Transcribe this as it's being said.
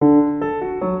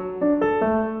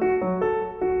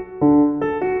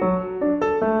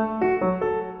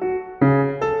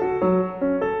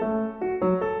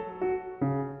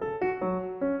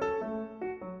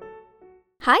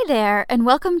Hi there, and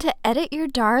welcome to Edit Your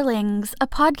Darlings, a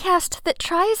podcast that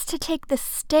tries to take the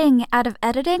sting out of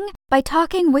editing by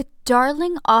talking with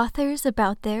darling authors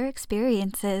about their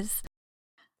experiences.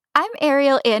 I'm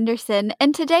Ariel Anderson,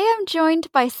 and today I'm joined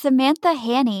by Samantha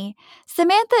Haney.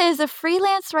 Samantha is a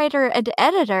freelance writer and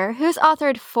editor who's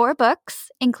authored 4 books,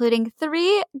 including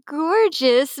 3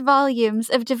 gorgeous volumes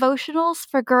of devotionals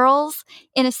for girls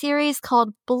in a series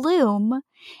called Bloom,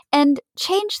 and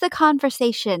Change the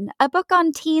Conversation, a book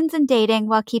on teens and dating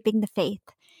while keeping the faith.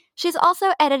 She's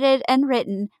also edited and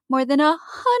written more than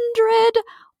 100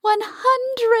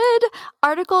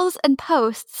 articles and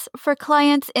posts for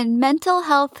clients in mental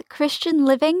health, Christian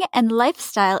living, and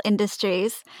lifestyle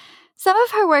industries. Some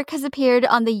of her work has appeared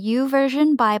on the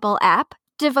YouVersion Bible app,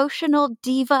 Devotional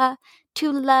Diva,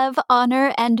 To Love,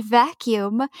 Honor, and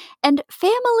Vacuum, and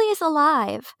Families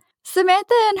Alive.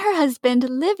 Samantha and her husband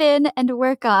live in and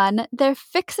work on their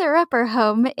fixer-upper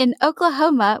home in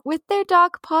Oklahoma with their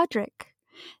dog Podrick.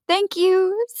 Thank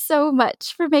you so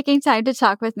much for making time to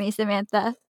talk with me,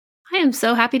 Samantha. I am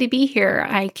so happy to be here.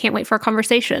 I can't wait for a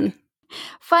conversation.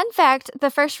 Fun fact,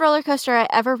 the first roller coaster I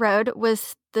ever rode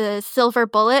was the Silver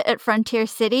Bullet at Frontier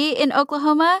City in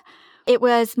Oklahoma. It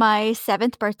was my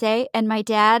 7th birthday, and my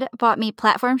dad bought me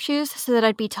platform shoes so that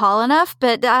I'd be tall enough,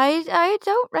 but I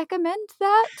don't recommend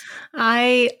that.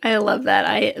 I love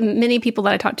that. Many people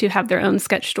that I talk to have their own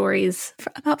sketch stories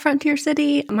about Frontier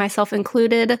City, myself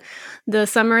included. The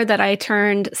summer that I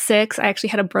turned 6, I actually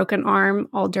had a broken arm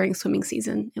all during swimming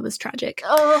season. It was tragic.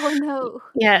 Oh, no.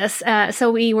 Yes.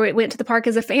 So we went to the park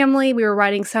as a family. We were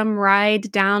riding some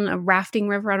ride down a rafting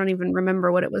river. I don't even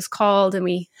remember what it was called. And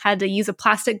we had to use a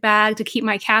plastic bag to keep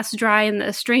my cast dry. And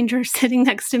the stranger sitting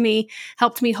next to me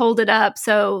helped me hold it up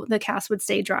so the cast would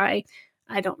stay dry.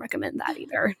 I don't recommend that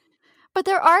either. But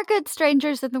there are good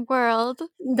strangers in the world.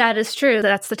 That is true.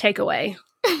 That's the takeaway.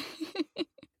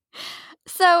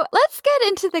 So let's get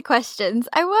into the questions.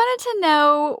 I wanted to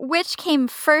know which came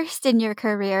first in your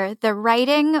career, the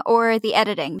writing or the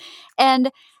editing?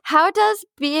 And how does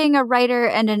being a writer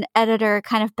and an editor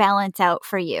kind of balance out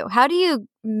for you? How do you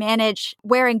manage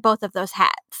wearing both of those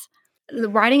hats? The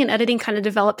writing and editing kind of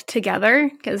developed together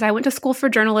because I went to school for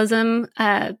journalism,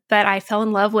 but I fell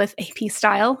in love with AP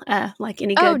style, like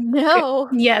any good. Oh,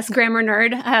 no. Grammar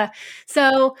nerd.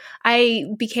 So I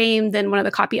became then one of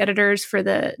the copy editors for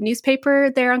the newspaper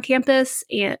there on campus,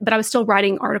 but I was still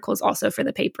writing articles also for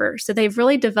the paper. So they've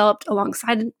really developed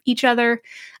alongside each other.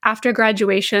 After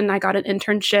graduation, I got an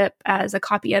internship as a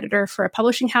copy editor for a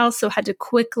publishing house, so I had to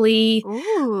quickly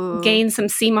gain some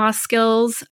CMOS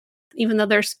skills. Even though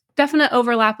there's definite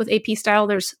overlap with AP style,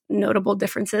 there's notable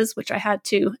differences, which I had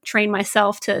to train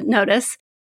myself to notice.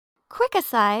 Quick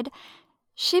aside,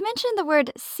 she mentioned the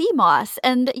word CMOS,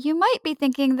 and you might be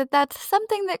thinking that that's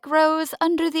something that grows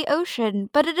under the ocean,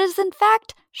 but it is in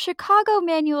fact Chicago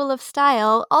Manual of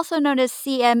Style, also known as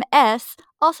CMS,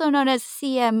 also known as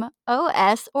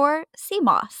CMOS, or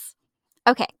CMOS.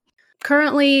 Okay.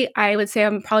 Currently, I would say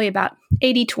I'm probably about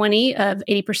 80-20 of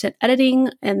 80%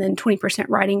 editing and then 20%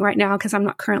 writing right now because I'm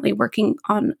not currently working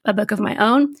on a book of my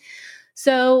own.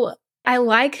 So I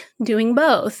like doing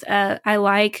both. I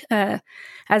like,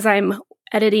 as I'm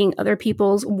editing other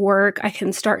people's work, I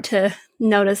can start to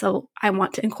notice, oh, I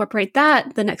want to incorporate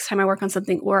that the next time I work on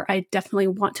something, or I definitely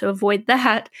want to avoid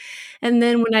that. And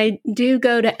then when I do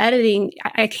go to editing,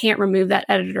 I can't remove the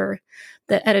editor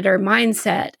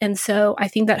mindset. And so I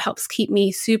think that helps keep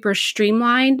me super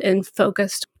streamlined and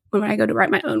focused when I go to write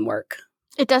my own work.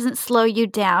 It doesn't slow you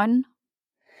down?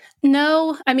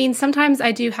 No, I mean, sometimes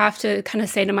I do have to kind of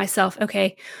say to myself,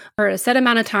 okay, for a set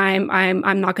amount of time,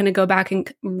 I'm not going to go back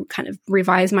and kind of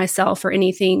revise myself or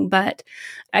anything. But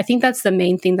I think that's the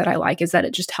main thing that I like, is that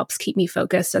it just helps keep me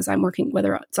focused as I'm working,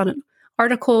 whether it's on an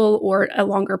article or a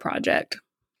longer project.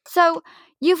 So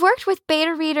you've worked with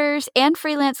beta readers and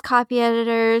freelance copy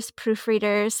editors,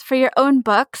 proofreaders for your own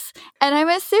books, and I'm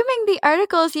assuming the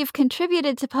articles you've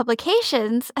contributed to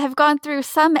publications have gone through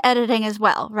some editing as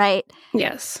well, right?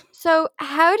 Yes. So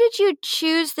how did you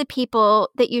choose the people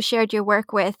that you shared your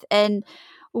work with, and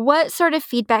what sort of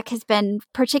feedback has been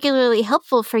particularly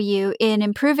helpful for you in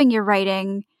improving your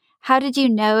writing? How did you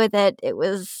know that it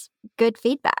was good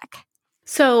feedback?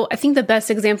 So I think the best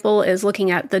example is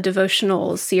looking at the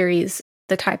devotional series,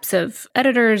 the types of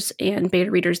editors and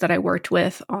beta readers that I worked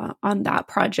with on that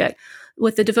project.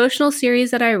 With the devotional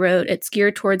series that I wrote, it's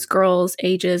geared towards girls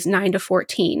ages 9 to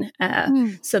 14.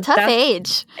 So tough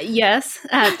age. Yes.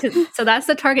 So that's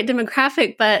the target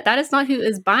demographic, but that is not who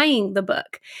is buying the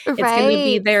book. Right. It's going to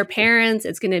be their parents.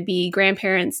 It's going to be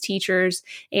grandparents, teachers,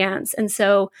 aunts. And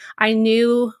so I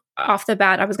knew off the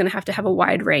bat I was going to have a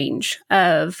wide range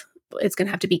of it's going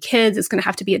to have to be kids, it's going to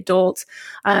have to be adults.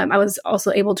 I was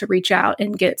also able to reach out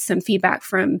and get some feedback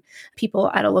from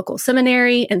people at a local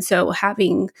seminary. And so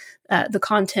having the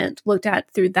content looked at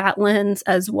through that lens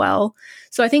as well.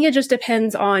 So I think it just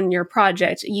depends on your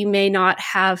project. You may not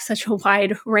have such a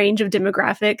wide range of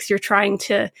demographics you're trying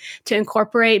to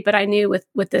incorporate, but I knew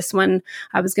with this one,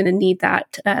 I was going to need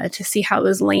that to see how it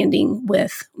was landing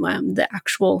with the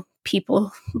actual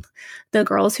people, the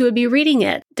girls who would be reading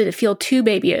it. Did it feel too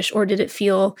babyish, or did it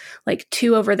feel like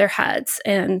too over their heads?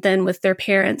 And then with their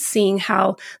parents, seeing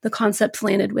how the concepts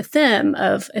landed with them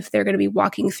of if they're going to be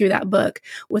walking through that book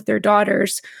with their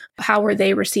daughters, how were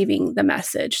they receiving the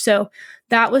message? So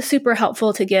that was super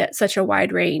helpful to get such a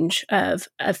wide range of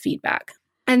feedback.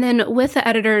 And then with the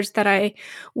editors that I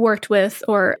worked with,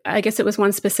 or I guess it was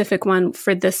one specific one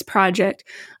for this project,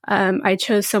 I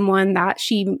chose someone that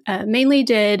she mainly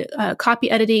did copy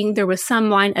editing. There was some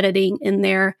line editing in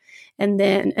there. And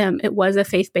then it was a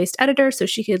faith-based editor, so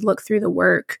she could look through the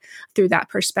work through that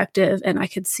perspective, and I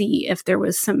could see if there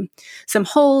was some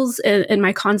holes in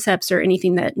my concepts or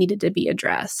anything that needed to be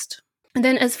addressed. And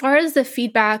then as far as the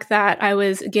feedback that I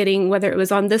was getting, whether it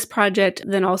was on this project,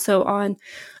 then also on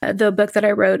the book that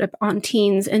I wrote on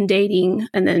teens and dating,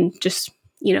 and then just,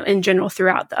 in general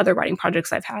throughout the other writing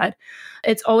projects I've had,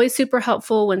 it's always super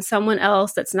helpful when someone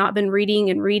else that's not been reading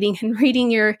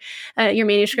your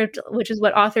manuscript, which is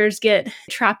what authors get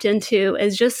trapped into,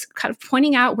 is just kind of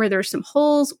pointing out where there's some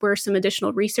holes, where some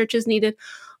additional research is needed.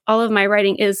 All of my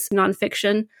writing is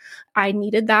nonfiction. I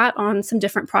needed that on some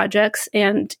different projects.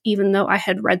 And even though I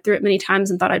had read through it many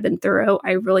times and thought I'd been thorough,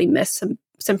 I really missed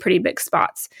some pretty big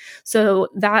spots. So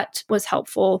that was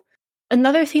helpful.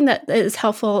 Another thing that is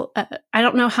helpful, I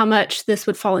don't know how much this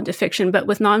would fall into fiction, but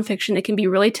with nonfiction, it can be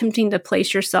really tempting to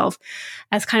place yourself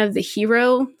as kind of the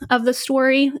hero of the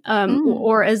story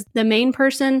or as the main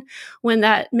person, when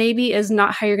that maybe is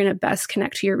not how you're going to best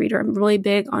connect to your reader. I'm really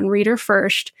big on reader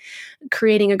first,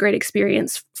 creating a great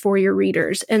experience for your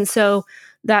readers. And so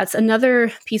that's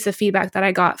another piece of feedback that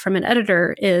I got from an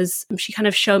editor, is she kind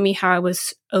of showed me how I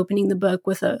was opening the book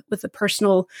with a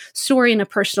personal story and a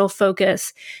personal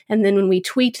focus. And then when we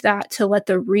tweaked that to let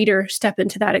the reader step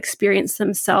into that experience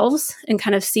themselves and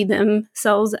kind of see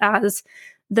themselves as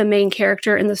the main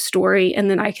character in the story, and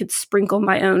then I could sprinkle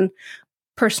my own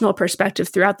personal perspective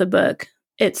throughout the book,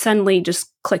 it suddenly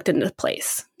just clicked into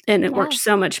place and it worked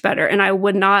so much better. And I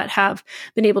would not have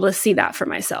been able to see that for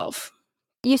myself.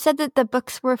 You said that the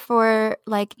books were for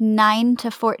like 9 to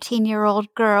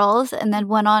 14-year-old girls and then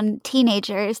one on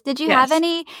teenagers. Did you have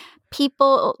any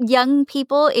young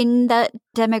people in that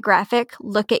demographic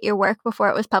look at your work before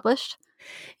it was published?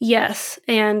 Yes,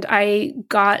 and I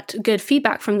got good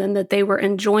feedback from them that they were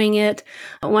enjoying it.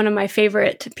 One of my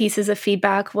favorite pieces of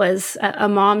feedback was a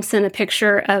mom sent a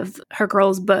picture of her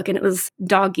girl's book, and it was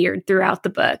dog-eared throughout the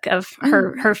book of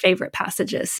her favorite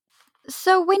passages.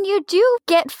 So when you do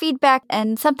get feedback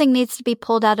and something needs to be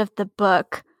pulled out of the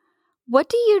book, what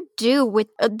do you do with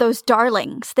those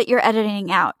darlings that you're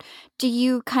editing out? Do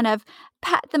you kind of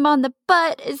pat them on the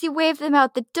butt as you wave them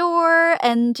out the door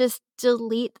and just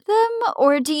delete them?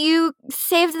 Or do you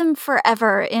save them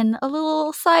forever in a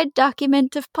little side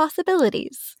document of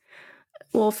possibilities?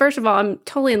 Well, first of all, I'm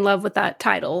totally in love with that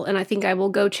title, and I think I will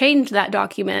go change that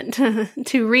document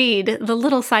to read the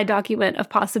little side document of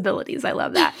possibilities. I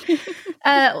love that.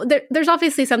 There's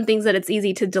obviously some things that it's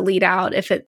easy to delete out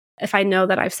if I know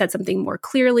that I've said something more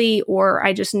clearly, or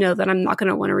I just know that I'm not going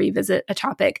to want to revisit a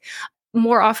topic.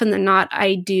 More often than not,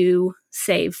 I do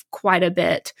save quite a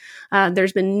bit.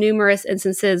 There's been numerous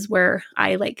instances where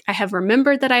I have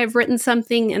remembered that I have written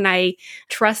something, and I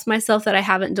trust myself that I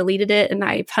haven't deleted it, and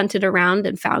I've hunted around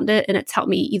and found it, and it's helped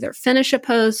me either finish a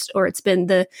post, or it's been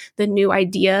the new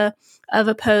idea of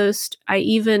a post. I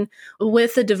even,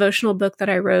 with the devotional book that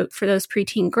I wrote for those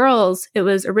preteen girls, it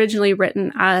was originally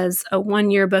written as a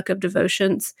 1-year book of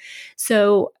devotions.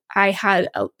 So I had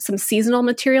some seasonal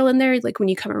material in there, like when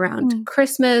you come around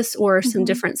Christmas or some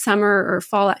different summer or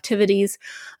fall activities.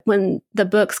 When the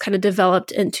books kind of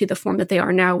developed into the form that they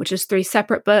are now, which is 3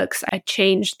 separate books, I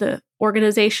changed the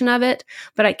organization of it,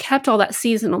 but I kept all that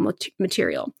seasonal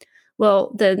material.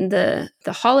 Well, then the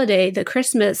holiday, the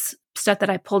Christmas stuff that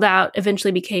I pulled out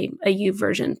eventually became a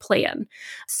YouVersion plan.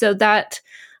 So that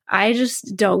I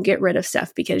just don't get rid of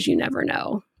stuff, because you never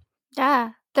know.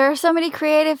 Yeah. There are so many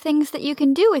creative things that you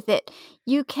can do with it.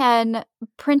 You can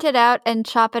print it out and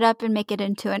chop it up and make it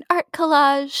into an art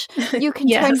collage. You can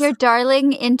turn your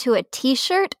darling into a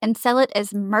t-shirt and sell it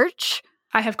as merch.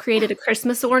 I have created a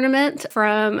Christmas ornament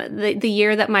from the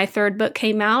year that my third book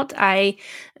came out. I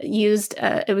used,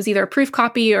 it was either a proof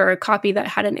copy or a copy that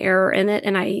had an error in it,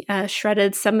 and I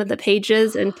shredded some of the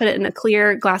pages and put it in a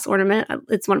clear glass ornament.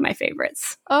 It's one of my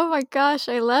favorites. Oh my gosh,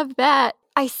 I love that.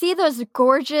 I see those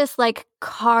gorgeous, like,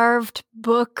 carved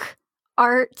book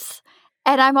arts,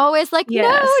 and I'm always like, Yes.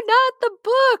 no, not the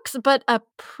books, but a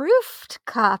proofed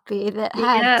copy that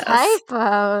had Yes.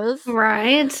 typos.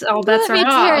 Right. All bets Let me are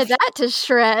tear off. that to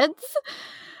shreds.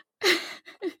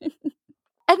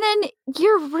 And then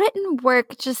your written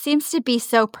work just seems to be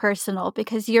so personal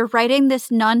because you're writing this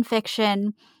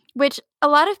nonfiction, which a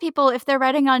lot of people, if they're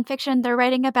writing nonfiction, they're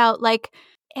writing about like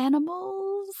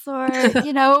animals or,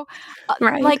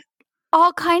 Right. like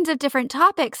all kinds of different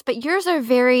topics. But yours are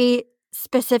very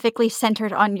specifically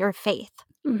centered on your faith.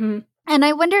 Mm-hmm. And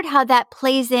I wondered how that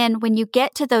plays in when you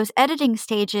get to those editing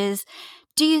stages.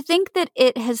 Do you think that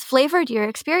it has flavored your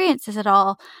experiences at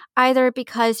all, either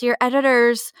because your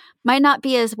editors might not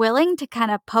be as willing to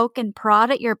kind of poke and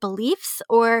prod at your beliefs,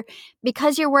 or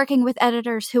because you're working with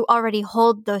editors who already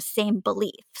hold those same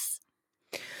beliefs?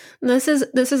 This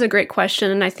is a great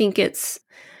question, and I think it's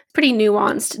pretty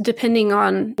nuanced depending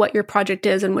on what your project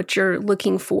is and what you're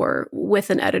looking for with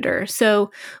an editor.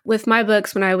 So with my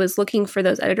books, when I was looking for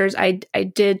those editors, I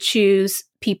did choose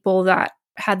people that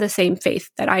had the same faith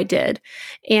that I did.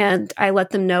 And I let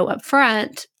them know up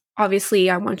front, obviously,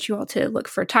 I want you all to look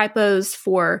for typos,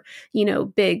 for,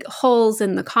 big holes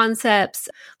in the concepts,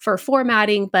 for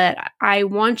formatting, but I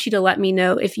want you to let me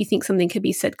know if you think something could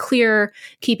be said clearer,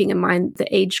 keeping in mind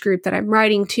the age group that I'm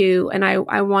writing to. And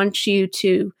I want you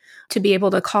to be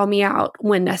able to call me out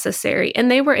when necessary.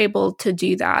 And they were able to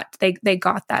do that. They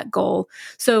got that goal.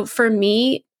 So for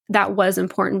me, that was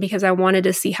important because I wanted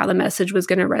to see how the message was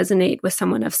going to resonate with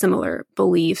someone of similar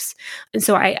beliefs. And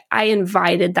so I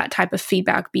invited that type of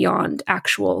feedback beyond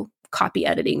actual copy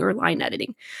editing or line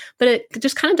editing. But it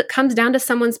just kind of comes down to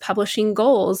someone's publishing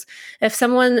goals. If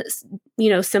someone,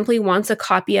 simply wants a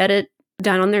copy edit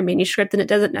done on their manuscript, then it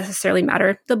doesn't necessarily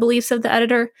matter the beliefs of the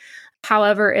editor.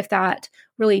 However, if that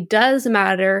really does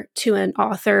matter to an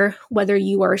author, whether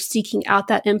you are seeking out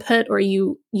that input or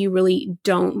you really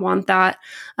don't want that,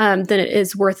 then it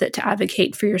is worth it to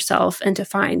advocate for yourself and to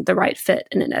find the right fit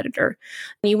in an editor.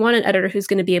 You want an editor who's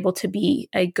going to be able to be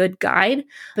a good guide,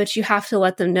 but you have to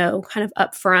let them know kind of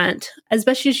upfront as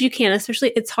best as you can.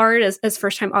 Especially, it's hard as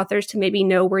first-time authors to maybe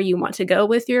know where you want to go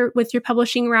with your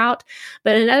publishing route,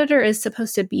 but an editor is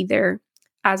supposed to be there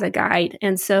as a guide.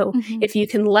 And so if you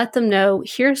can let them know,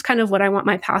 here's kind of what I want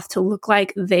my path to look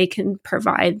like, they can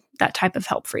provide that type of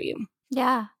help for you.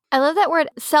 Yeah. I love that word,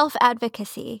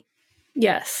 self-advocacy.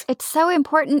 Yes. It's so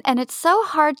important and it's so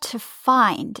hard to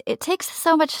find. It takes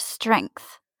so much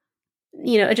strength.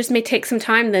 It just may take some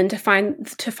time then to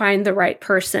find the right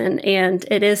person. And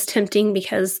it is tempting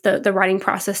because the writing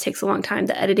process takes a long time.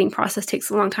 The editing process takes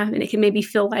a long time. And it can maybe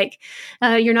feel like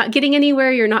you're not getting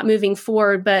anywhere, you're not moving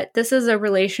forward. But this is a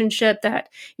relationship that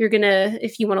you're going to,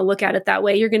 if you want to look at it that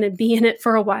way, you're going to be in it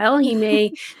for a while. You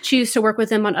may choose to work with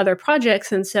them on other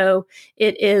projects. And so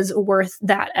it is worth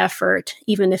that effort,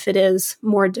 even if it is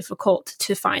more difficult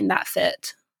to find that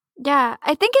fit. Yeah,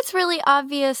 I think it's really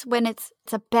obvious when it's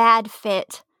a bad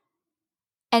fit,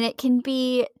 and it can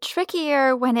be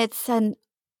trickier when it's an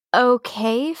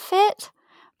okay fit.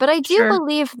 But I do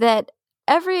believe that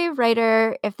every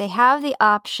writer, if they have the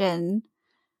option,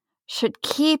 should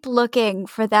keep looking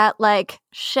for that like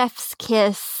chef's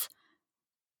kiss,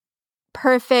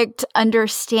 perfect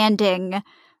understanding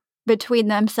between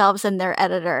themselves and their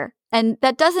editor. And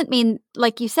that doesn't mean,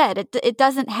 like you said, it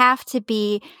doesn't have to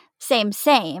be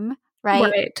same, right?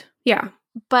 Right. Yeah.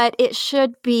 But it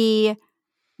should be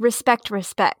respect.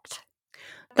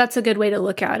 That's a good way to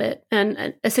look at it.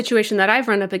 And a situation that I've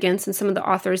run up against and some of the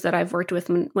authors that I've worked with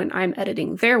when I'm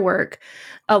editing their work,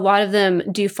 a lot of them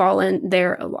do fall in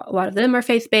there. A lot of them are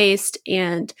faith-based.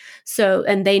 And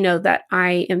they know that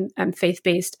I am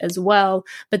faith-based as well,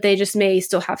 but they just may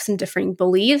still have some differing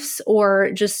beliefs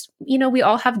or just, we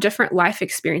all have different life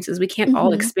experiences. We can't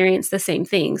all experience the same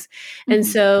things. And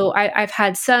so I've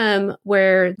had some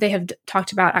where they have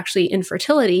talked about actually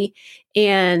infertility,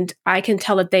 and I can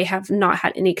tell that they have not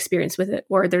had any experience with it,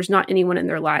 or there's not anyone in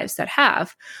their lives that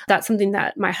have. That's something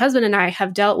that my husband and I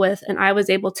have dealt with, and I was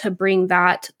able to bring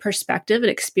that perspective and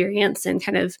experience and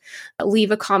kind of leave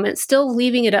a comment, still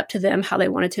leaving it up to them how they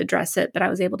wanted to address it. But I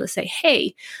was able to say,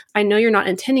 hey, I know you're not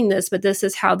intending this, but this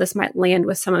is how this might land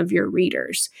with some of your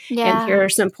readers. Yeah. And here are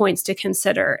some points to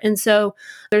consider. And so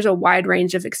there's a wide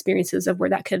range of experiences of where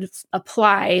that could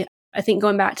apply. I think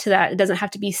going back to that, it doesn't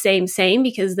have to be same,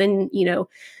 because then,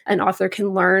 an author can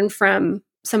learn from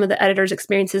some of the editors'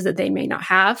 experiences that they may not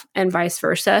have, and vice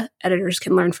versa. Editors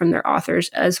can learn from their authors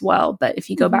as well. But if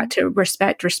you go back to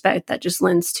respect, that just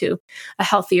lends to a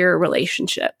healthier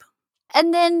relationship.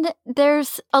 And then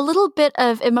there's a little bit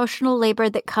of emotional labor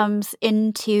that comes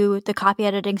into the copy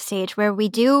editing stage where we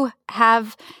do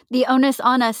have the onus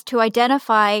on us to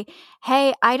identify,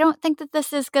 hey, I don't think that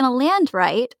this is going to land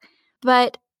right.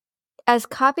 But as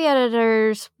copy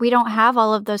editors, we don't have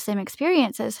all of those same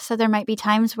experiences. So there might be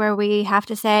times where we have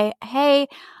to say, hey,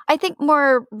 I think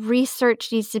more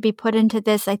research needs to be put into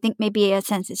this. I think maybe a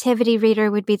sensitivity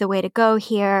reader would be the way to go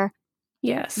here.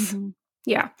 Yes.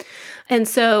 Yeah. And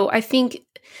so I think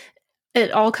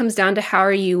it all comes down to how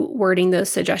are you wording those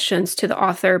suggestions to the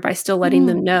author by still letting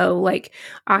them know, like,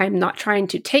 I'm not trying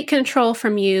to take control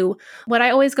from you. What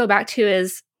I always go back to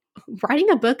is writing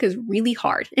a book is really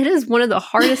hard. It is one of the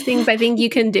hardest things I think you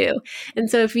can do. And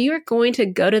so if you are going to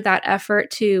go to that effort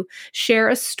to share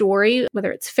a story,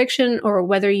 whether it's fiction or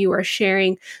whether you are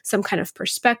sharing some kind of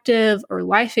perspective or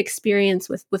life experience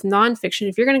with nonfiction,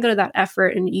 if you're going to go to that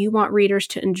effort and you want readers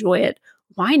to enjoy it,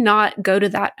 why not go to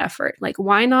that effort? Like,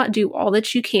 why not do all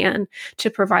that you can to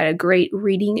provide a great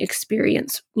reading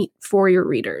experience for your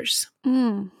readers?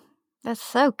 That's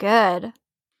so good.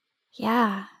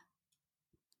 Yeah.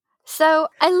 So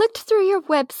I looked through your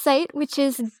website, which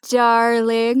is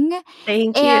darling.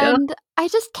 Thank you. And I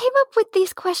just came up with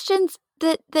these questions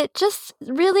that just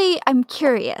really, I'm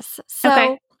curious.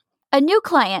 So a new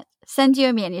client sends you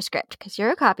a manuscript because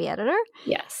you're a copy editor.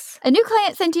 Yes. A new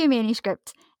client sends you a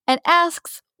manuscript and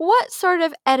asks what sort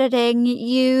of editing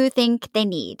you think they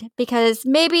need. Because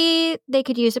maybe they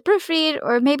could use a proofread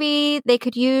or maybe they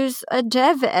could use a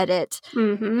dev edit.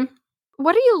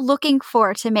 What are you looking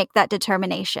for to make that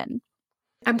determination?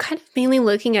 I'm kind of mainly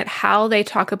looking at how they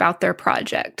talk about their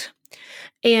project.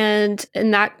 And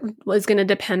that was going to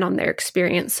depend on their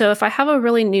experience. So if I have a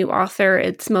really new author,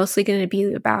 it's mostly going to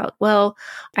be about, well,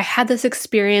 I had this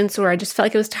experience or I just felt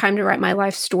like it was time to write my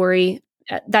life story.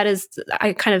 That is,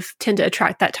 I kind of tend to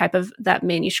attract that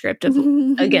manuscript of,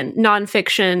 again,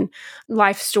 nonfiction,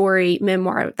 life story,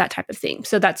 memoir, that type of thing.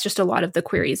 So that's just a lot of the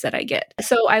queries that I get.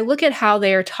 So I look at how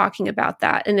they are talking about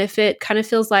that. And if it kind of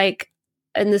feels like,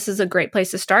 and this is a great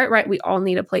place to start, right? We all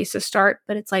need a place to start,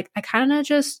 but it's like, I kind of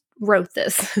just wrote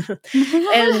this.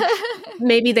 And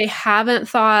maybe they haven't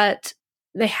thought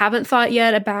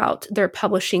yet about their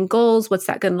publishing goals. What's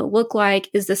that going to look like?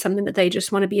 Is this something that they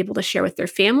just want to be able to share with their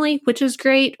family, which is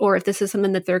great? Or if this is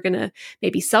something that they're going to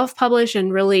maybe self-publish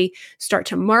and really start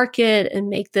to market and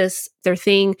make this their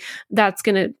thing, that's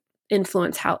going to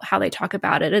influence how they talk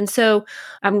about it. And so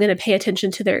I'm going to pay attention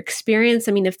to their experience.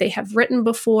 I mean, if they have written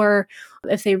before,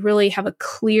 if they really have a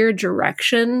clear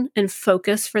direction and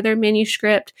focus for their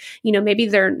manuscript, maybe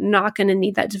they're not going to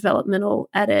need that developmental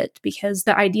edit because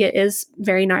the idea is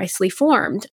very nicely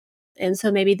formed. And so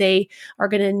maybe they are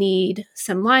going to need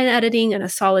some line editing and a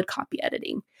solid copy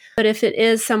editing. But if it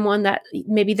is someone that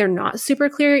maybe they're not super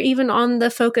clear even on the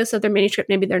focus of their manuscript,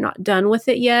 maybe they're not done with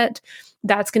it yet,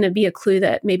 that's going to be a clue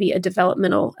that maybe a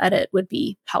developmental edit would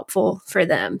be helpful for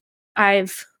them.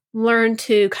 I've learned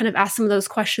to kind of ask some of those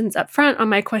questions up front on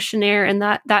my questionnaire, and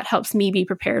that helps me be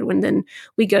prepared when then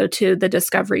we go to the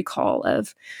discovery call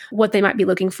of what they might be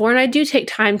looking for. And I do take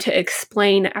time to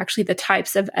explain actually the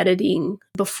types of editing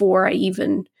before I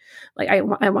even I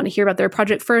want to hear about their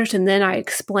project first, and then I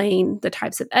explain the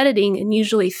types of editing. And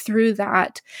usually through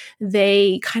that,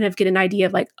 they kind of get an idea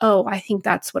of like, oh, I think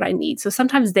that's what I need. So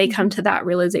sometimes they come to that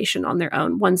realization on their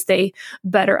own once they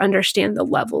better understand the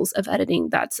levels of editing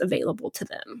that's available to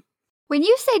them. When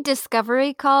you say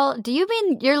discovery call, do you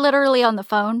mean you're literally on the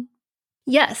phone?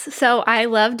 Yes. So I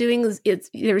love doing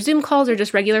either Zoom calls or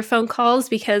just regular phone calls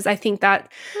because I think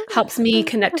that helps me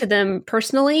connect to them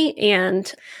personally.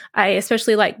 And I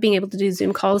especially like being able to do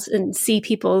Zoom calls and see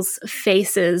people's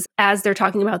faces as they're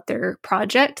talking about their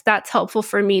project. That's helpful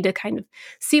for me to kind of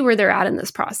see where they're at in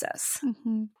this process.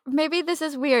 Maybe this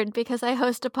is weird because I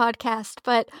host a podcast,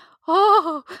 but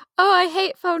I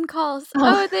hate phone calls.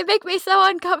 Oh, they make me so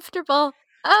uncomfortable.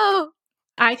 Oh.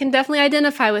 I can definitely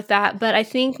identify with that, but I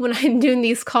think when I'm doing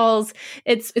these calls,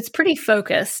 it's pretty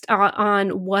focused on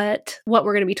what we're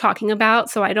going to be talking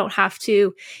about, so I don't have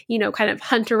to, kind of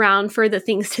hunt around for the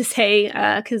things to say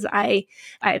because I've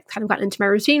kind of gotten into my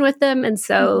routine with them, and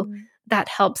so that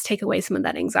helps take away some of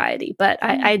that anxiety. But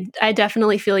I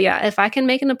definitely feel, if I can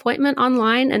make an appointment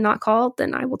online and not call,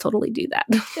 then I will totally do that.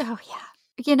 Oh yeah.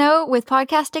 With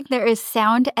podcasting, there is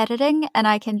sound editing, and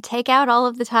I can take out all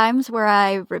of the times where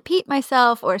I repeat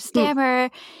myself or stammer,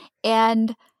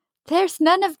 and there's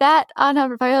none of that on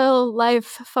a real life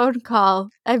phone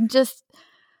call. I'm just,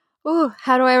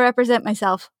 how do I represent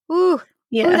myself?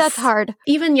 Yes. Oh, that's hard.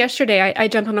 Even yesterday, I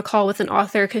jumped on a call with an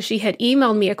author because she had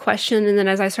emailed me a question. And then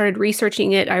as I started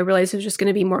researching it, I realized it was just going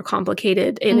to be more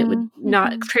complicated and it would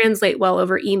not translate well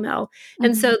over email.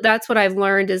 And so that's what I've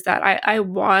learned is that I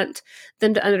want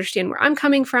them to understand where I'm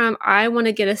coming from. I want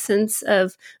to get a sense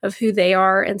of who they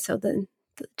are. And so then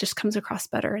it just comes across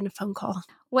better in a phone call.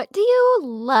 What do you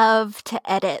love to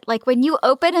edit? Like when you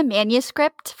open a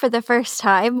manuscript for the first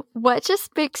time, what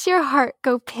just makes your heart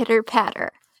go pitter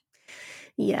patter?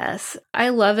 Yes, I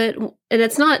love it. And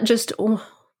it's not just,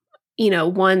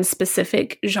 one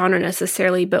specific genre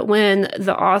necessarily, but when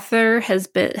the author has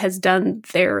done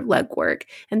their legwork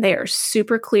and they are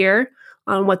super clear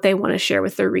on what they want to share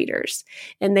with their readers,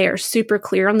 and they are super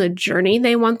clear on the journey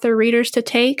they want their readers to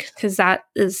take, because that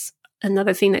is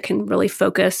another thing that can really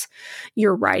focus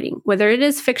your writing. Whether it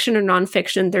is fiction or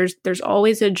nonfiction, there's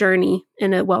always a journey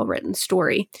in a well-written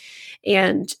story.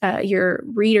 And your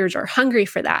readers are hungry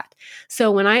for that.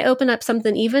 So when I open up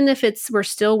something, even if we're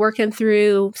still working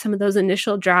through some of those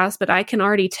initial drafts, but I can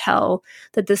already tell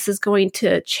that this is going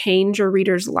to change a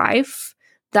reader's life,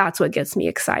 that's what gets me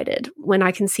excited. When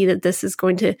I can see that this is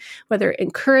going to whether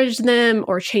encourage them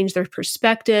or change their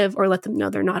perspective or let them know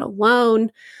they're not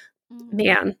alone,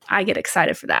 man, I get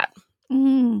excited for that.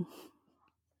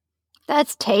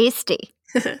 That's tasty.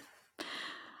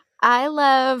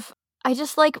 I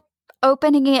just like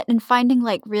opening it and finding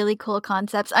like really cool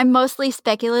concepts. I'm mostly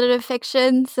speculative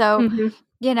fiction. So,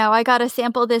 I got a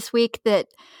sample this week that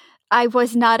I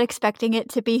was not expecting it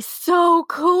to be so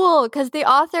cool because the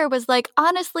author was like,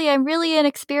 honestly, I'm really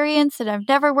inexperienced and I've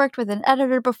never worked with an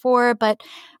editor before, but,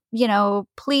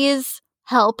 please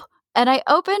help. And I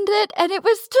opened it and it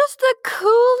was just the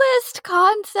coolest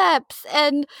concepts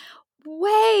and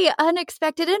way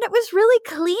unexpected. And it was really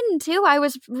clean too. I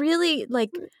was really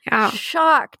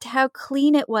shocked how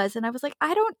clean it was. And I was like,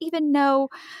 I don't even know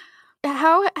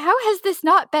how has this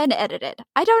not been edited?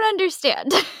 I don't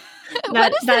understand.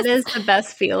 That is the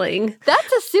best feeling.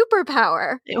 That's a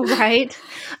superpower. Right.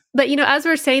 But, as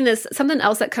we're saying this, something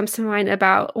else that comes to mind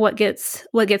about what gets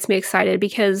me excited,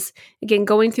 because again,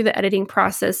 going through the editing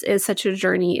process is such a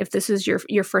journey. If this is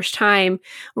your first time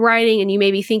writing and you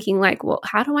may be thinking like, well,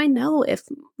 how do I know if,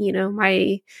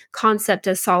 my concept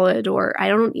is solid, or I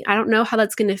don't know how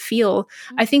that's going to feel.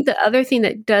 I think the other thing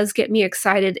that does get me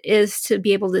excited is to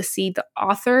be able to see the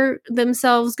author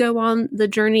themselves go on the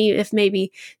journey. If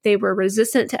maybe they were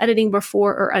resistant to editing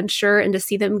before or unsure, and to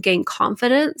see them gain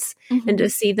confidence and to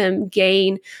see them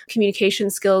gain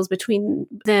communication skills between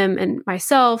them and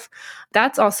myself.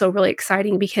 That's also really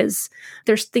exciting because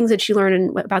there's things that you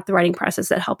learn about the writing process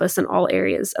that help us in all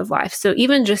areas of life. So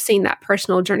even just seeing that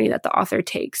personal journey that the author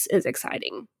takes is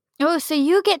exciting. Oh, so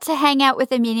you get to hang out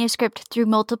with a manuscript through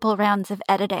multiple rounds of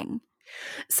editing.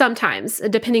 Sometimes,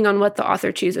 depending on what the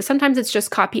author chooses. Sometimes it's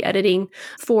just copy editing.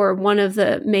 For one of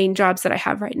the main jobs that I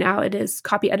have right now, it is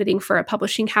copy editing for a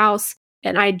publishing house.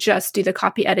 And I just do the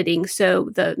copy editing. So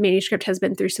the manuscript has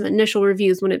been through some initial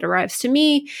reviews when it arrives to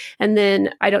me. And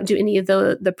then I don't do any of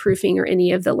the proofing or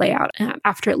any of the layout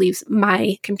after it leaves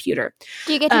my computer.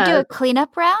 Do you get to do a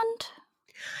cleanup round?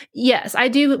 Yes, I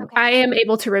do. Okay. I am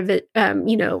able to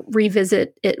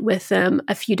revisit it with them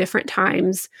a few different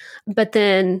times. But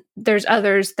then there's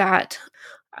others that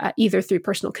either through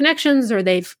personal connections or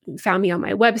they've found me on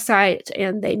my website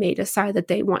and they may decide that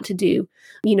they want to do,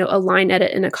 a line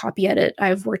edit and a copy edit.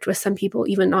 I've worked with some people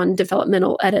even on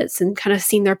developmental edits and kind of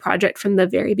seen their project from the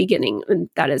very beginning. And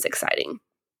that is exciting.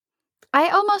 I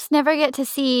almost never get to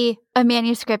see a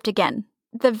manuscript again.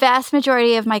 The vast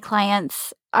majority of my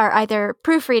clients are either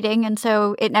proofreading, and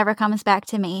so it never comes back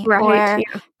to me, or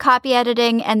copy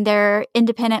editing, and they're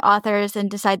independent authors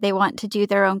and decide they want to do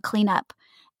their own cleanup.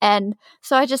 And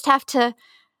so I just have to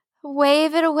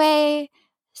wave it away,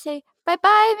 say,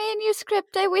 bye-bye,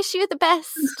 manuscript. I wish you the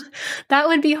best. That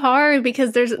would be hard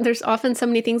because there's often so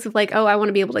many things of like, oh, I want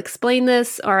to be able to explain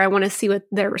this, or I want to see what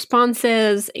their response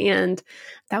is. And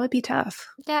that would be tough.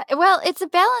 Yeah, well, it's a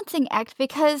balancing act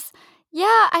because,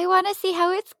 I want to see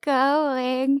how it's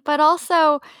going. But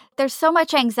also, there's so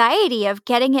much anxiety of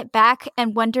getting it back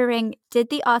and wondering, did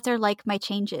the author like my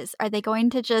changes? Are they going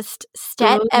to just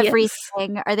stet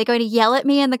everything? Yes. Are they going to yell at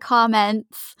me in the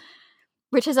comments?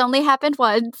 Which has only happened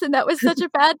once, and that was such a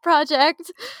bad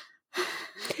project.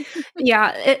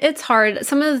 Yeah, it's hard.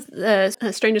 Some of the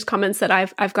strangest comments that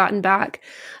I've gotten back,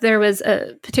 there was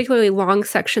a particularly long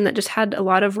section that just had a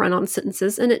lot of run-on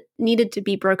sentences, and it needed to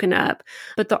be broken up.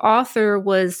 But the author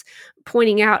was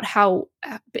pointing out how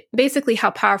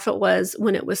powerful it was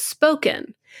when it was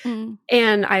spoken.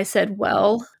 And I said,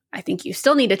 well, I think you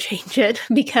still need to change it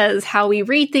because how we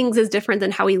read things is different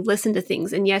than how we listen to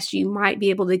things. And yes, you might be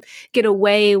able to get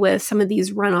away with some of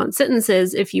these run-on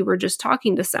sentences if you were just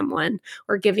talking to someone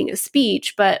or giving a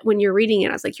speech. But when you're reading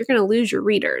it, I was like, you're going to lose your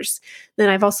readers. Then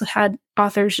I've also had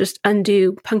authors just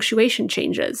undo punctuation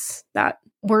changes that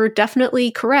were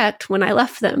definitely correct when I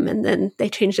left them. And then they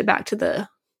changed it back to the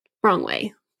wrong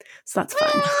way. So that's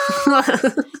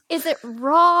fun. Is it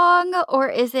wrong or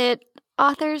is it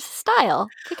author's style?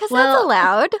 Because that's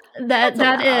allowed.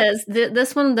 That is.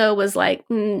 This one, though, was like,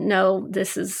 no,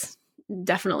 this is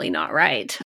definitely not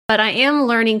right. But I am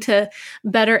learning to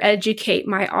better educate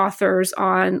my authors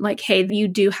on like, hey, you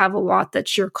do have a lot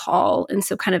that's your call. And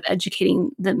so kind of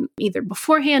educating them either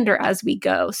beforehand or as we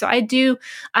go. So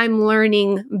I'm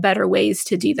learning better ways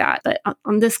to do that. But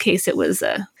on this case, it was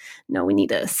no, we need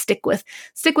to stick with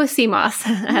CMOS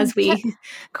as we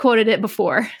quoted it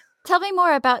before. Tell me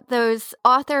more about those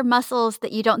author muscles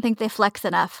that you don't think they flex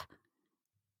enough.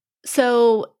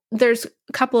 So there's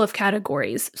a couple of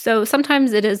categories. So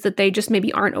sometimes it is that they just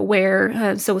maybe aren't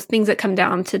aware. So things that come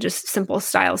down to just simple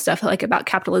style stuff like about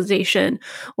capitalization,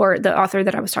 or the author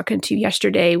that I was talking to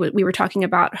yesterday, we were talking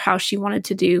about how she wanted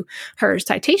to do her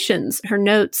citations, her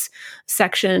notes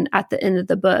section at the end of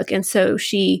the book. And so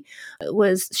she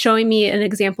was showing me an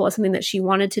example of something that she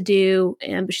wanted to do.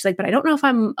 And she's like, but I don't know if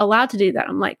I'm allowed to do that.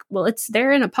 I'm like, well, it's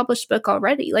there in a published book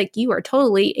already. Like you are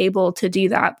totally able to do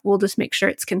that. We'll just make sure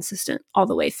it's consistent all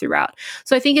the way throughout.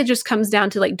 So I think it just comes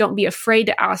down to like, don't be afraid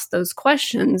to ask those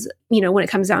questions, when it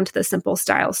comes down to the simple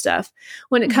style stuff.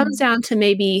 When it comes down to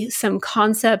maybe some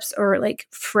concepts or like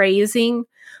phrasing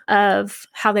of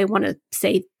how they want to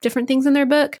say different things in their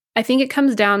book, I think it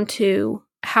comes down to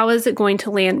how is it going to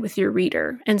land with your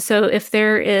reader? And so if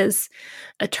there is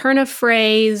a turn of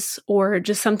phrase or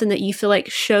just something that you feel like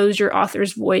shows your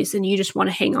author's voice and you just want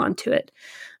to hang on to it,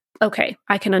 okay,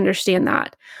 I can understand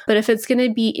that. But if it's going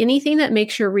to be anything that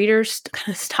makes your readers kind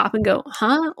of stop and go,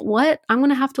 huh, what? I'm going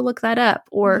to have to look that up,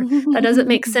 or that doesn't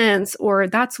make sense, or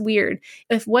that's weird.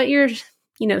 If what you're,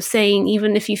 saying,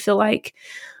 even if you feel like,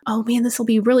 oh man, this will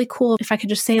be really cool if I could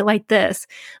just say it like this.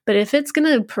 But if it's going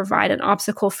to provide an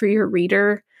obstacle for your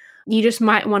reader, you just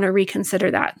might want to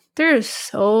reconsider that. There is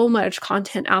so much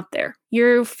content out there.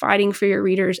 You're fighting for your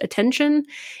readers' attention,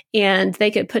 and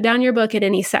they could put down your book at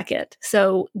any second.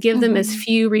 So give them as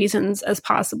few reasons as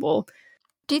possible.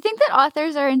 Do you think that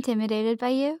authors are intimidated by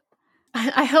you?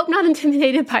 I hope not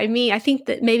intimidated by me. I think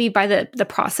that maybe by the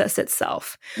process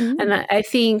itself. And I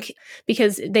think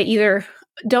because they either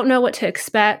don't know what to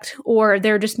expect, or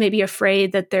they're just maybe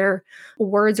afraid that their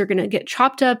words are going to get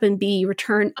chopped up and be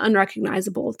returned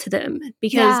unrecognizable to them.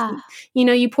 Because,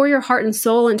 you pour your heart and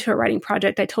soul into a writing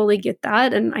project. I totally get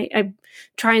that. And I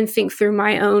try and think through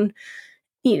my own,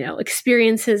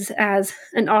 experiences as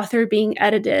an author being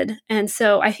edited. And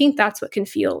so I think that's what can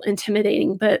feel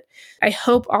intimidating. But I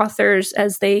hope authors,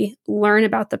 as they learn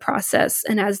about the process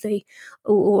and as they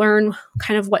learn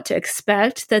kind of what to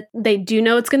expect, that they do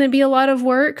know it's going to be a lot of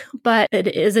work, but it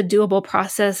is a doable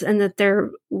process, and that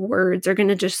their words are going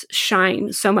to just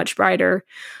shine so much brighter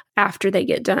after they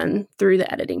get done through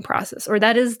the editing process. Or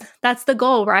that's the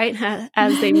goal, right?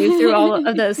 As they move through all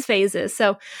of those phases.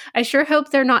 So I sure hope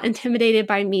they're not intimidated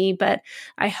by me, but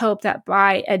I hope that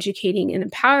by educating and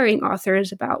empowering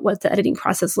authors about what the editing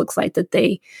process looks like, that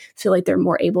they feel like they're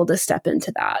more able to step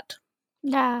into that.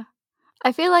 Yeah.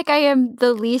 I feel like I am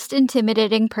the least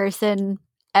intimidating person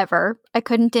ever. I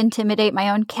couldn't intimidate my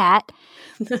own cat,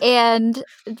 and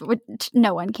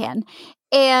no one can.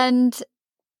 And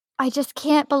I just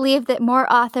can't believe that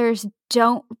more authors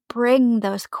don't bring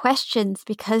those questions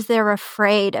because they're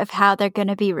afraid of how they're going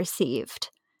to be received.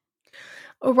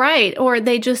 Right. Or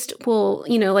they just will,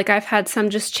 like I've had some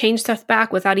just change stuff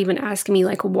back without even asking me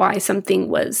like why something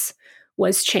was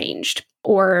changed.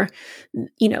 Or,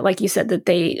 like you said, that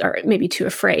they are maybe too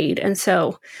afraid. And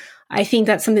so I think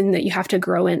that's something that you have to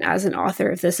grow in as an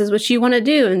author. If this is what you want to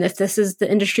do, and if this is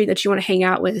the industry that you want to hang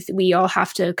out with, we all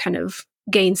have to kind of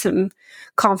gain some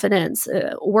confidence,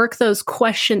 work those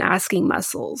question asking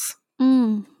muscles.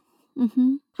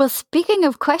 Well, speaking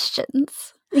of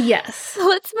questions. Yes.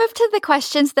 Let's move to the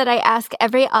questions that I ask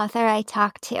every author I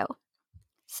talk to.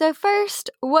 So first,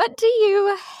 what do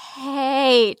you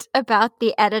hate about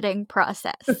the editing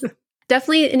process?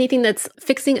 Definitely anything that's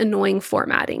fixing annoying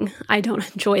formatting. I don't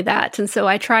enjoy that. And so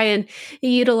I try and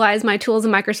utilize my tools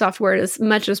in Microsoft Word as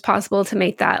much as possible to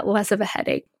make that less of a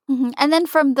headache. And then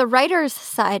from the writer's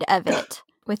side of it,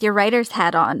 with your writer's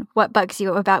hat on, what bugs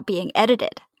you about being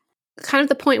edited? Kind of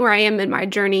the point where I am in my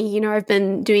journey. I've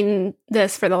been doing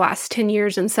this for the last 10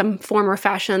 years in some form or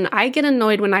fashion. I get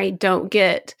annoyed when I don't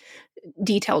get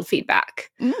detailed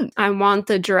feedback. I want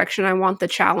the direction. I want the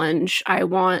challenge. I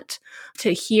want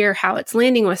to hear how it's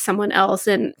landing with someone else.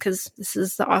 And because this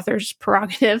is the author's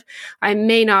prerogative, I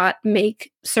may not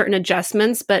make certain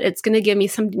adjustments, but it's going to give me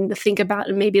something to think about,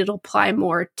 and maybe it'll apply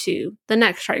more to the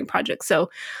next writing project. So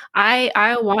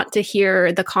I want to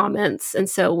hear the comments. And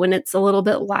so when it's a little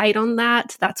bit light on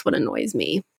that, that's what annoys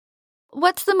me.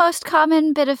 What's the most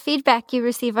common bit of feedback you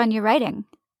receive on your writing?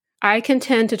 I can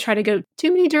tend to try to go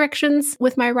too many directions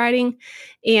with my writing,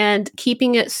 and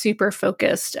keeping it super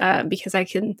focused because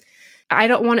I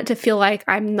don't want it to feel like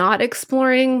I'm not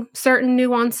exploring certain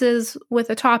nuances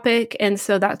with a topic. And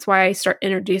so that's why I start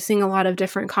introducing a lot of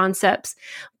different concepts.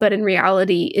 But in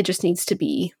reality, it just needs to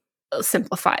be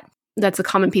simplified. That's a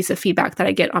common piece of feedback that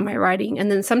I get on my writing.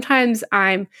 And then sometimes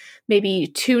I'm maybe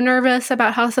too nervous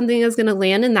about how something is going to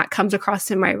land, and that comes across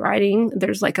in my writing.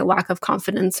 There's like a lack of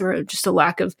confidence or just a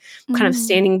lack of kind of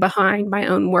standing behind my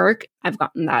own work. I've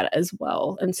gotten that as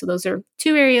well. And so those are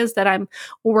two areas that I'm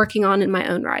working on in my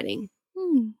own writing.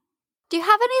 Do you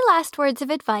have any last words of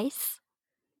advice?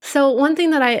 So one thing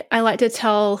that I like to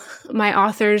tell my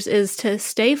authors is to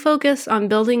stay focused on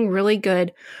building really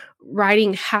good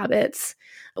writing habits.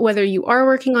 Whether you are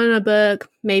working on a book,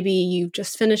 maybe you've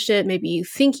just finished it, maybe you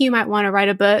think you might want to write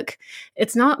a book,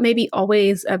 it's not maybe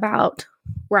always about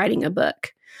writing a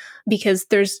book, because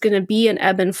there's going to be an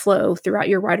ebb and flow throughout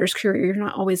your writer's career. You're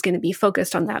not always going to be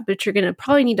focused on that, but you're going to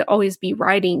probably need to always be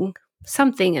writing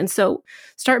something. And so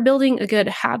start building a good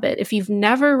habit. If you've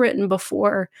never written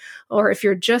before, or if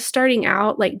you're just starting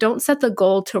out, like, don't set the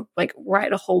goal to like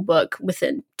write a whole book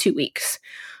within 2 weeks.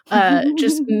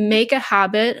 Just make a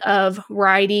habit of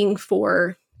writing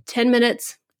for 10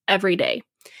 minutes every day,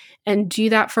 and do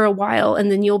that for a while.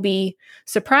 And then you'll be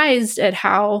surprised at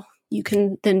how you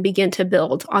can then begin to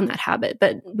build on that habit.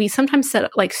 But we sometimes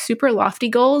set like super lofty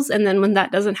goals, and then when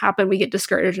that doesn't happen, we get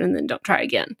discouraged and then don't try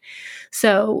again.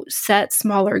 So set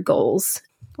smaller goals.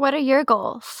 What are your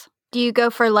goals? Do you go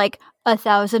for like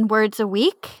 1,000 words a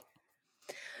week?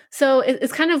 So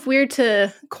it's kind of weird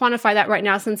to quantify that right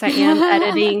now, since I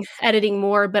am editing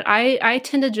more, but I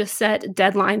tend to just set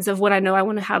deadlines of when I know I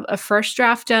want to have a first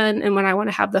draft done and when I want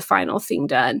to have the final thing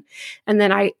done. And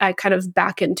then I kind of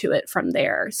back into it from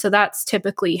there. So that's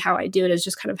typically how I do it, is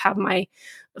just kind of have my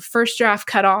first draft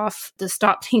cut off to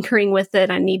stop tinkering with it.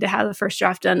 I need to have the first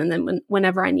draft done, and then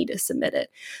whenever I need to submit it.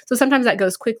 So sometimes that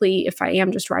goes quickly if I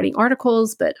am just writing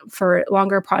articles, but for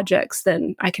longer projects,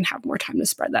 then I can have more time to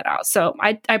spread that out. So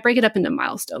I break it up into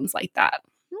milestones like that.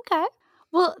 Okay.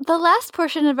 Well, the last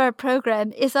portion of our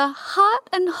program is a hot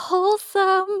and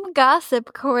wholesome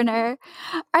gossip corner.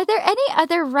 Are there any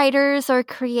other writers or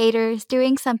creators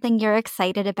doing something you're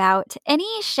excited about?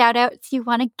 Any shout outs you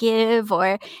want to give,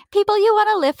 or people you want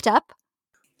to lift up?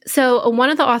 So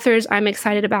one of the authors I'm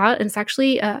excited about, and it's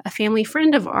actually a family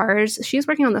friend of ours, she's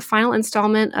working on the final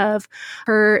installment of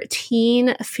her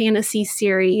teen fantasy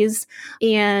series.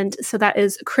 And so that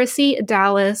is Chrissy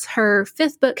Dallas. Her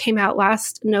 5th book came out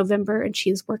last November, and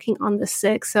she's working on the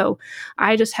 6th. So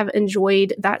I just have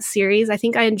enjoyed that series. I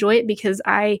think I enjoy it because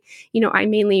I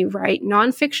mainly write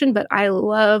nonfiction, but I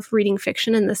love reading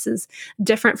fiction. And this is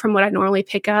different from what I normally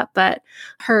pick up. But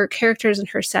her characters and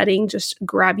her setting just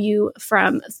grab you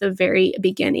from the very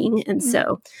beginning. And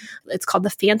so it's called the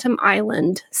Phantom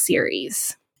Island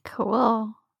series.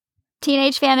 Cool.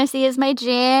 Teenage fantasy is my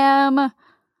jam.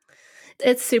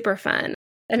 It's super fun.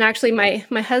 And actually, my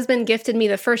husband gifted me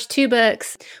the first 2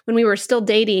 books when we were still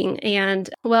dating. And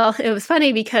well, it was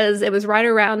funny because it was right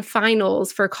around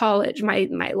finals for college, my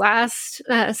last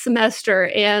semester.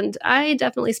 And I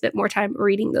definitely spent more time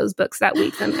reading those books that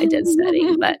week than I did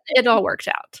studying, but it all worked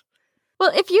out.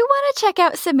 Well, if you want to check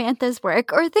out Samantha's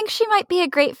work or think she might be a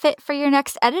great fit for your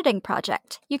next editing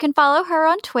project, you can follow her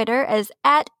on Twitter as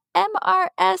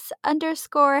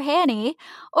 @MRS_Hanny,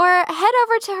 or head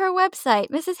over to her website,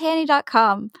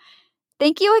 mrshanny.com.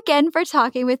 Thank you again for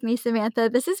talking with me, Samantha.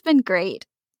 This has been great.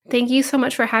 Thank you so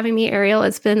much for having me, Ariel.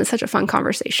 It's been such a fun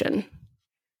conversation.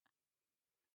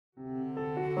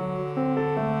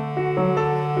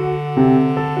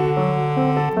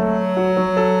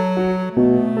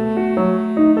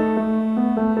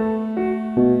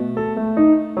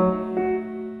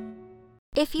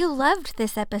 If you loved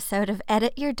this episode of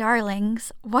Edit Your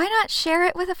Darlings, why not share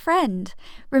it with a friend?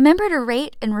 Remember to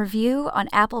rate and review on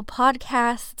Apple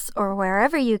Podcasts or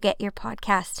wherever you get your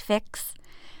podcast fix.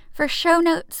 For show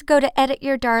notes, go to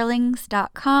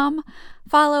edityourdarlings.com.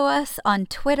 Follow us on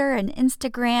Twitter and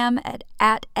Instagram at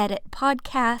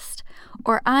 @editpodcast,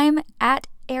 or I'm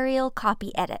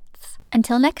 @ArielCopyEdits.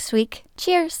 Until next week,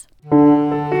 cheers!